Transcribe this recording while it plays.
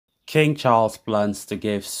King Charles plans to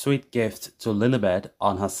give sweet gift to Lilibet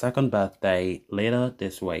on her second birthday later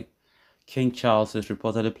this week. King Charles is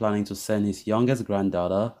reportedly planning to send his youngest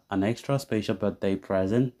granddaughter an extra special birthday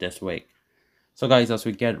present this week. So guys, as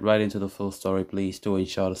we get right into the full story, please do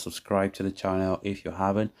ensure to subscribe to the channel if you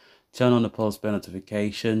haven't. Turn on the post bell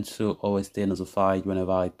notification to always stay notified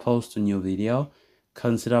whenever I post a new video.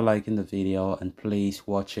 Consider liking the video and please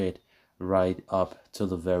watch it right up to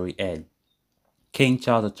the very end. King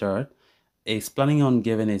Charles III is planning on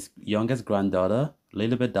giving his youngest granddaughter,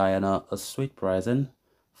 Lilibet Diana, a sweet present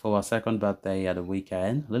for her second birthday at the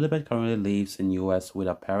weekend. Lilibet currently lives in US with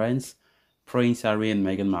her parents, Prince Harry and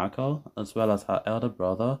Meghan Markle, as well as her elder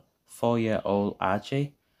brother, 4-year-old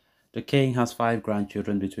Archie. The king has 5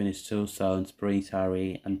 grandchildren between his two sons, Prince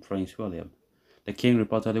Harry and Prince William. The king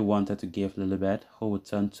reportedly wanted to give Lilibet, who would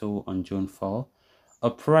turn 2 on June 4,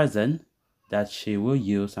 a present that she will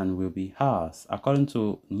use and will be hers. According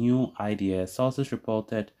to New Idea, sources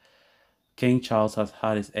reported King Charles has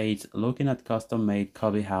had his aides looking at custom-made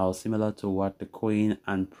cubby house similar to what the Queen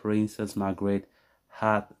and Princess Margaret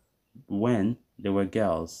had when they were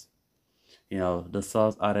girls. The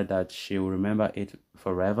source added that she will remember it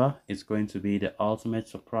forever. It's going to be the ultimate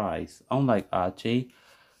surprise. Unlike Archie,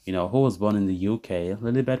 who was born in the UK,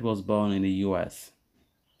 Lilibet was born in the US.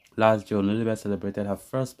 Last June, Lilibet celebrated her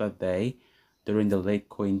first birthday during the late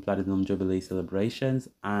Queen Platinum Jubilee celebrations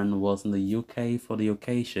and was in the UK for the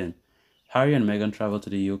occasion. Harry and Meghan traveled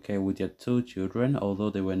to the UK with their 2 children,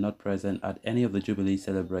 although they were not present at any of the Jubilee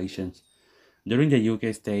celebrations. During the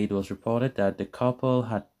UK stay, it was reported that the couple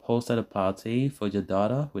had hosted a party for their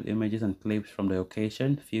daughter with images and clips from the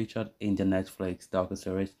occasion featured in the Netflix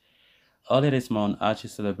docuseries. Earlier this month, Archie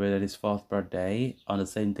celebrated his 4th birthday on the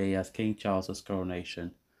same day as King Charles's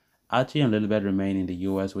coronation. Archie and Lilibet remained in the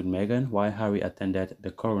US with Meghan, while Harry attended the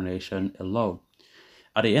coronation alone.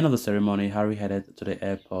 At the end of the ceremony, Harry headed to the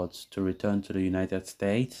airport to return to the United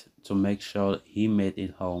States to make sure he made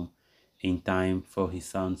it home in time for his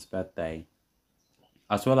son's birthday.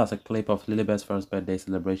 As well as a clip of Lilibet's first birthday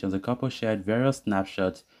celebrations, the couple shared various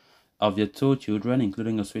snapshots of their 2 children,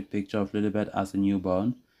 including a sweet picture of Lilibet as a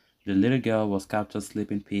newborn. The little girl was captured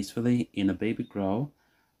sleeping peacefully in a baby grow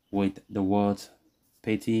with the words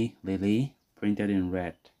 "Petty Lilli" printed in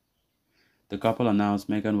red. The couple announced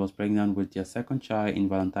Meghan was pregnant with their second child in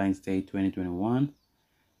Valentine's Day 2021.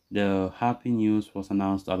 The happy news was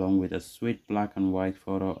announced along with a sweet black and white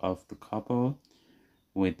photo of the couple,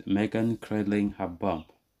 with Meghan cradling her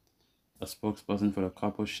bump. A spokesperson for the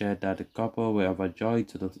couple shared that the couple were overjoyed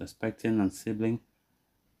to be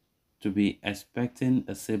expecting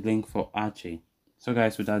a sibling for Archie. So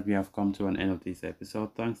guys, with that we have come to an end of this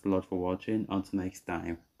episode. Thanks a lot for watching. Until next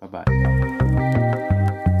time. Bye bye.